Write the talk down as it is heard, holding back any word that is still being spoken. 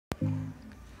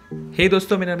हे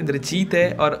दोस्तों, मेरा नाम इंद्रजीत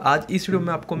है और आज इस वीडियो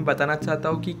में आपको मैं बताना चाहता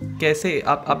हूँ कि कैसे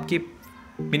आप आपके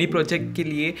मिनी प्रोजेक्ट के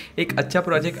लिए एक अच्छा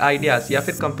प्रोजेक्ट आइडियाज़ या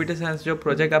फिर कंप्यूटर साइंस जो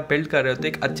प्रोजेक्ट आप बिल्ड कर रहे हो तो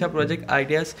एक अच्छा प्रोजेक्ट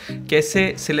आइडियाज़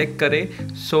कैसे सिलेक्ट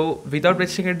करें। So without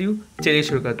wasting any time चलिए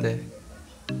शुरू करते हैं।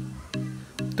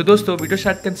 तो दोस्तों, वीडियो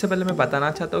स्टार्ट करने से पहले मैं बताना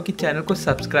चाहता हूँ कि चैनल को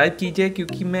सब्सक्राइब कीजिए,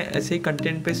 क्योंकि मैं ऐसे ही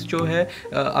कंटेंट पे जो है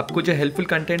आपको जो हेल्पफुल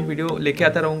कंटेंट वीडियो लेके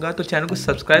आता रहूँगा। तो चैनल को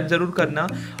सब्सक्राइब ज़रूर करना।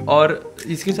 और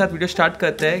इसके साथ वीडियो स्टार्ट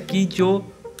करते हैं कि जो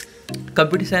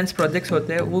कंप्यूटर साइंस प्रोजेक्ट्स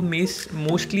होते हैं वो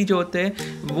मोस्टली जो होते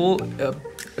हैं वो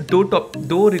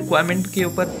दो रिक्वायरमेंट के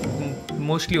ऊपर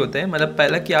मोस्टली होते हैं। मतलब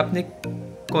पहला कि आपने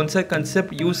कौन सा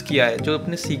कंसेप्ट यूज़ किया है, जो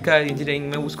आपने सीखा है इंजीनियरिंग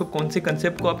में उसको कौन से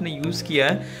कंसेप्ट को आपने यूज़ किया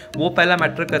है, वो पहला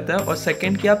मैटर करता है। और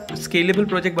सेकंड कि आप स्केलेबल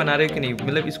प्रोजेक्ट बना रहे हो कि नहीं,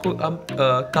 मतलब इसको आप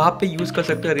कहाँ पे यूज़ कर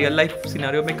सकते हो, रियल लाइफ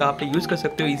सिनेरियो में कहाँ पे यूज़ कर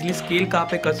सकते हो, इजीली स्केल कहाँ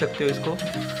पे कर सकते हो इसको,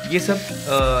 ये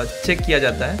सब चेक किया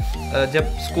जाता है जब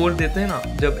स्कोर देते हैं ना,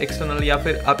 जब एक्सटर्नल या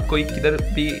फिर आप कोई किधर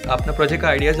भी अपना प्रोजेक्ट का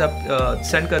आइडियाज़ आप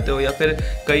सेंड करते हो या फिर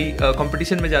कई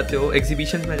कंपटीशन में जाते हो,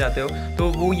 एग्जीबिशन में जाते हो, तो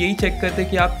वो यही चेक करते हैं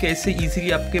कि आप कैसे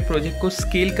ईजिली आपके प्रोजेक्ट को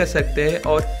स्केल कर सकते हैं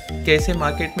और कैसे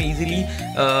मार्केट में इजीली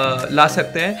ला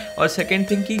सकते हैं। और सेकंड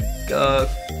थिंग कि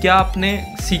क्या आपने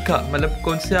सीखा, मतलब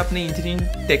कौन से आपने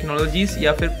इंजीनियरिंग टेक्नोलॉजीज़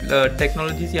या फिर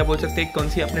टेक्नोलॉजीज़ या बोल सकते हैं कौन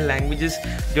सी आपने लैंग्वेजेस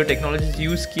जो टेक्नोलॉजीज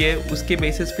यूज़ किए उसके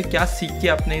बेसिस पे क्या सीख के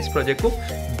आपने इस प्रोजेक्ट को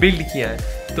बिल्ड किया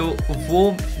है। तो वो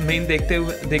मेन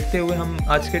देखते हुए हम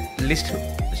आज के लिस्ट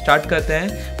स्टार्ट करते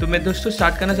हैं। तो मैं दोस्तों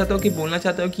स्टार्ट करना चाहता हूँ कि बोलना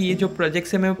चाहता हूँ कि ये जो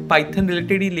प्रोजेक्ट्स है मैं पाइथन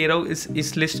रिलेटेड ही ले रहा हूँ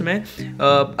इस लिस्ट में।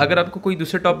 अगर आपको कोई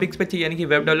दूसरे टॉपिक्स पे चाहिए यानी कि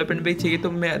वेब डेवलपमेंट पे चाहिए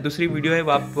तो मैं दूसरी वीडियो है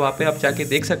वहाँ पे आप जाके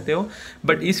देख सकते हो।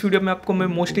 बट इस वीडियो में आपको मैं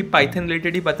मोस्टली पाइथन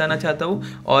रिलेटेड ही बताना चाहता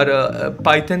हूँ। और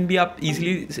पाइथन भी आप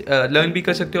ईजिली लर्न भी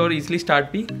कर सकते हो और ईजिली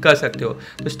स्टार्ट भी कर सकते हो।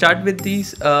 तो start with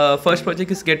this first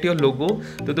project is get your logo.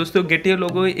 तो दोस्तों गेट योर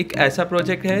लोगो एक ऐसा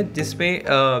प्रोजेक्ट है जिसमें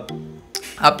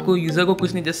आपको यूज़र को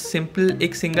कुछ नहीं, जस्ट सिंपल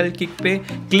एक सिंगल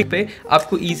क्लिक पे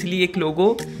आपको ईजिली एक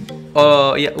लोगो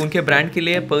या उनके ब्रांड के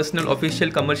लिए पर्सनल, ऑफिशियल,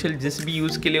 कमर्शियल जिस भी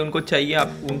यूज़ के लिए उनको चाहिए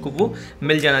आप उनको वो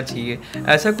मिल जाना चाहिए।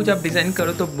 ऐसा कुछ आप डिज़ाइन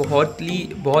करो तो बहुत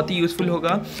ही यूज़फुल होगा,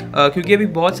 क्योंकि अभी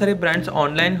बहुत सारे ब्रांड्स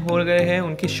ऑनलाइन हो गए हैं,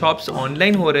 उनके शॉप्स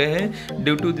ऑनलाइन हो रहे हैं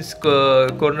due to this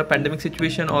corona pandemic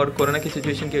situation और कोरोना की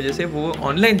सिचुएशन की वजह से वो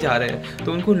ऑनलाइन जा रहे हैं।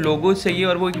 तो उनको लोगो चाहिए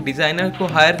और वो एक डिज़ाइनर को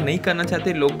हायर नहीं करना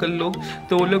चाहते लोकल लोग,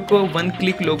 तो वो लोग को वन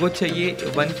क्लिक लोगो चाहिए,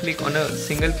 one click on a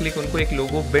single click उनको एक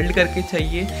लोगो बिल्ड करके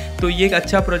चाहिए। तो ये एक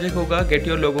अच्छा प्रोजेक्ट होगा गेट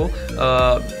योर लोगो।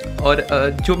 और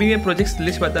जो भी मैं प्रोजेक्ट्स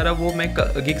लिस्ट बता रहा हूँ वो मैं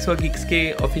गिग्स के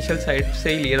ऑफिशियल साइट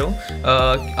से ही ले रहा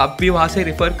हूँ, आप भी वहाँ से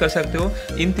रिफ़र कर सकते हो।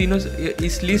 इन तीनों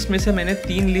इस लिस्ट में से मैंने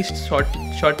 3 लिस्ट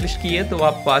शॉर्ट लिस्ट की है, तो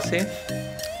आप वहाँ से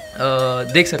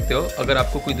देख सकते हो। अगर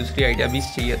आपको कोई दूसरी आइडिया भी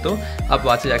चाहिए तो आप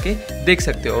वहाँ से जाके देख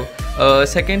सकते हो।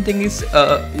 सेकेंड थिंग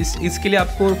इसके लिए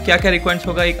आपको क्या क्या रिक्वायरमेंट्स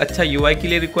होगा, एक अच्छा यूआई के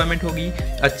लिए रिक्वायरमेंट होगी।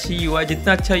 अच्छी यूआई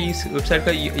जितना अच्छा इस वेबसाइट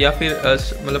का या फिर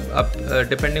मतलब आप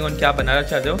डिपेंडिंग ऑन क्या बनाना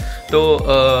चाहते हो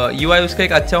तो यूआई उसका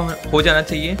एक अच्छा हो जाना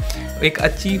चाहिए। एक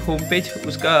अच्छी होम पेज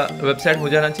उसका वेबसाइट हो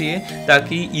जाना चाहिए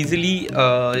ताकि ईजिली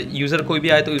यूज़र कोई भी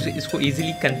आए तो इसको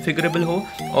ईजिली कन्फिगरेबल हो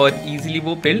और ईजिली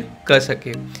वो बिल्ड कर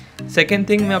सके। सेकेंड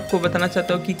थिंग मैं आपको बताना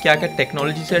चाहता हूँ कि क्या क्या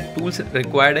टेक्नोलॉजी से टूल्स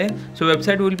रिक्वायर्ड है। सो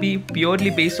website will be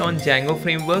purely based on Django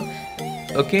framework,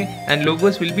 okay, and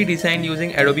logos will be designed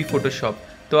using Adobe Photoshop।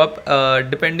 तो आप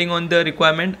डिपेंडिंग ऑन द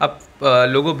रिक्वायरमेंट आप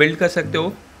लोगो बिल्ड कर सकते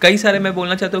हो। कई सारे मैं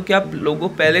बोलना चाहता हूँ कि आप लोगो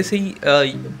पहले से ही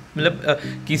मतलब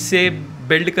किससे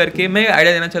बिल्ड करके, मैं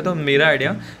आइडिया देना चाहता हूँ, मेरा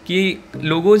आइडिया कि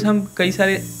लोगोज हम कई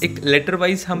सारे एक लेटर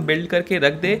वाइज हम बिल्ड करके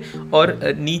रख दे और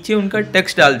नीचे उनका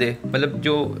टेक्स्ट डाल दे, मतलब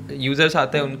जो यूज़र्स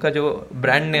आते हैं उनका जो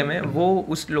ब्रांड नेम है वो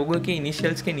उस लोगो के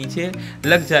इनिशियल्स के नीचे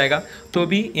लग जाएगा तो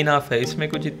भी इनफ है, इसमें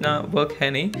कुछ इतना वर्क है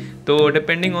नहीं। तो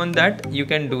depending on that you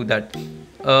can do that.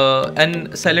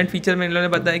 And silent feature में इन लोगों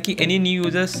ने बताया कि any new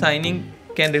user signing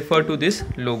can refer to this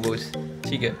logos,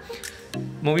 ठीक है।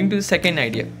 Moving to the second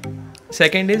idea,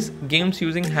 second is games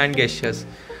using hand gestures.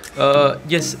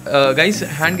 Yes guys,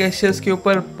 hand gestures के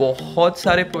ऊपर बहुत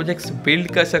सारे प्रोजेक्ट्स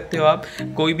बिल्ड कर सकते हो आप।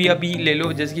 कोई भी अभी ले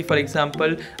लो, जैसे कि फॉर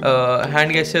एग्जांपल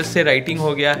हैंड गेस्चर्स से राइटिंग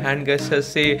हो गया, हैंड गेस्चर्स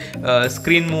से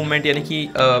स्क्रीन मूवमेंट यानी कि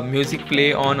music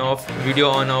play on off, video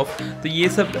on off. तो ये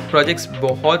सब प्रोजेक्ट्स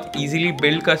बहुत ईजिली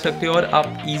बिल्ड कर सकते हो और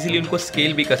आप ईजिली उनको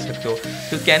स्केल भी कर सकते हो।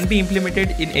 तो can be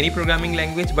implemented in any programming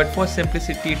language, but for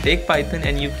simplicity take Python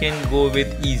and you can go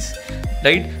with ease,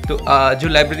 right. तो जो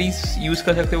लाइब्रेरीज यूज़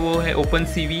कर सकते हो वो है ओपन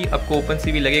CV। आपको ओपन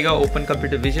CV लगेगा, ओपन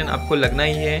कंप्यूटर विजन आपको लगना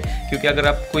ही है, क्योंकि अगर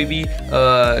आप कोई भी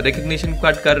रिकग्निशन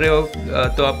कार्ड कर रहे हो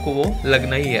तो आपको वो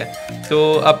लगना ही है।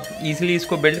 तो आप इजीली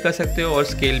इसको बिल्ड कर सकते हो और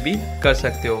स्केल भी कर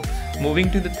सकते हो।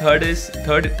 Moving to the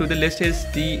third to the list is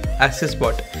the access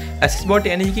bot. Access bot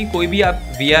यानी कि कोई भी आप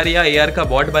VR या AR का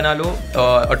बॉट बना लो,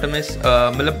 ऑटोनमस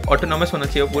मतलब ऑटोनॉमस होना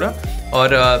चाहिए पूरा,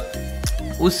 और आप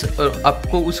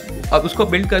उसको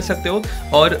बिल्ड कर सकते हो।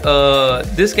 और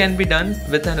this can be done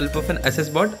with the help of N SS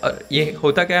bot. और ये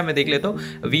होता क्या है मैं देख लेता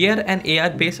हूँ। VR and AR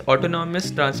based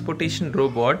autonomous transportation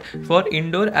robot for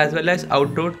indoor as well as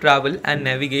outdoor travel and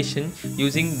navigation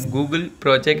using Google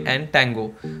project and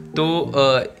tango. तो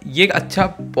ये एक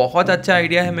बहुत अच्छा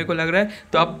आइडिया है मेरे को लग रहा है।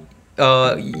 तो आप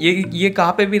ये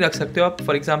कहाँ पे भी रख सकते हो आप।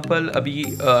 फॉर एग्जांपल अभी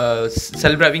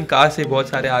सेल्फ ड्राइविंग कार से बहुत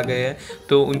सारे आ गए हैं,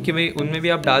 तो उनमें भी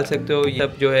आप डाल सकते हो। ये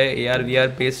सब जो है AR VR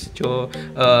बेस्ड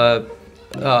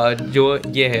जो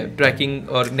ये है ट्रैकिंग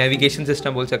और नेविगेशन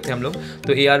सिस्टम बोल सकते हैं हम लोग।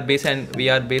 तो AR base and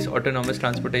VR base autonomous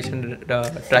transportation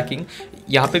trekking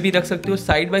यहाँ पे भी रख सकते हो।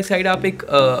 साइड बाय साइड आप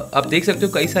देख सकते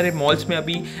हो कई सारे मॉल्स में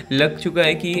अभी लग चुका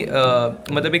है कि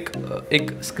मतलब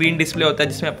एक स्क्रीन डिस्प्ले होता है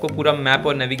जिसमें आपको पूरा मैप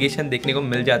और नेविगेशन देखने को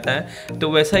मिल जाता है। तो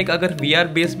वैसा एक अगर VR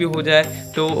बेस भी हो जाए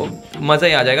तो मज़ा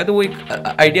ही आ जाएगा। तो वो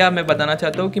एक आइडिया मैं बताना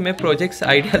चाहता हूँ कि मैं प्रोजेक्ट्स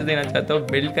आइडियाज़ देना चाहता हूँ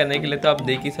बिल्ड करने के लिए, तो आप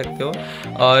देख ही सकते हो।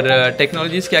 और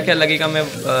टेक्नोलॉजीज़ क्या क्या लगेगा मैं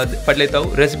पढ़ लेता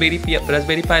हूँ।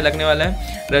 रास्पबेरी पाई लगने वाला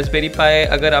है। रास्पबेरी पाई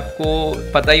अगर आपको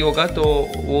पता ही होगा तो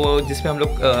वो जिसमें हम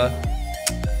लोग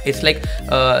it's like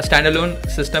stand alone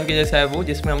system के जैसा है वो,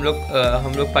 जिसमें हम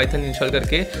लोग पाइथन इंस्टॉल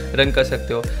करके रन कर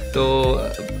सकते हो। तो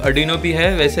अर्डिनो भी है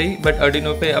वैसे ही, बट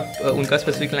अर्डिनो पे आप उनका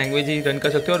स्पेसिफिक लैंग्वेज ही रन कर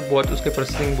सकते हो और बहुत उसके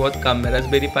प्रोसेसिंग बहुत कम है।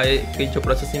 रास्पबेरी पाई की जो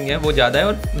प्रोसेसिंग है वो ज़्यादा है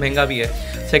और महंगा भी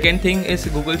है। सेकेंड थिंग इस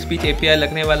गूगल स्पीच API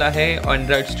लगने वाला है,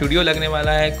 एंड्रॉयड स्टूडियो लगने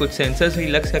वाला है, कुछ सेंसर्स भी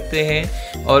लग सकते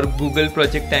हैं और गूगल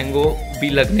प्रोजेक्ट टैंगो भी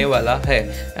लगने वाला है।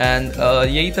 एंड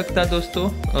यही तक था दोस्तों।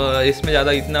 इसमें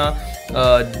ज़्यादा इतना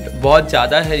बहुत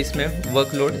ज़्यादा है इसमें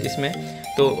वर्कलोड इसमें।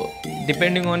 तो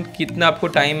डिपेंडिंग ऑन कितना आपको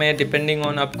टाइम है, डिपेंडिंग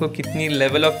ऑन आपको कितनी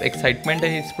लेवल ऑफ एक्साइटमेंट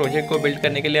है इस प्रोजेक्ट को बिल्ड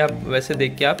करने के लिए, आप वैसे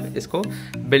देख के आप इसको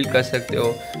बिल्ड कर सकते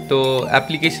हो। तो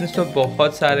एप्लीकेशंस तो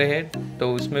बहुत सारे हैं,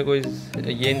 तो उसमें कोई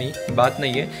ये नहीं बात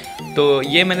नहीं है। तो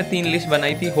ये मैंने 3 लिस्ट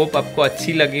बनाई थी, होप आपको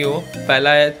अच्छी लगी हो।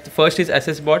 पहला है, first is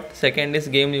SS bot, second is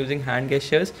game using hand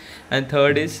gestures and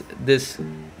third is this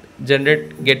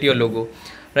generate get your logo,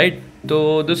 right. तो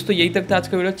दोस्तों यही तक था आज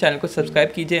का वीडियो। चैनल को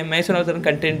सब्सक्राइब कीजिए। मैं सुना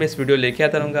कंटेंट बेस्ड वीडियो लेके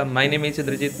आता रहूँगा। My name is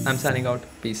Indrajit, I am signing out,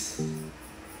 piece.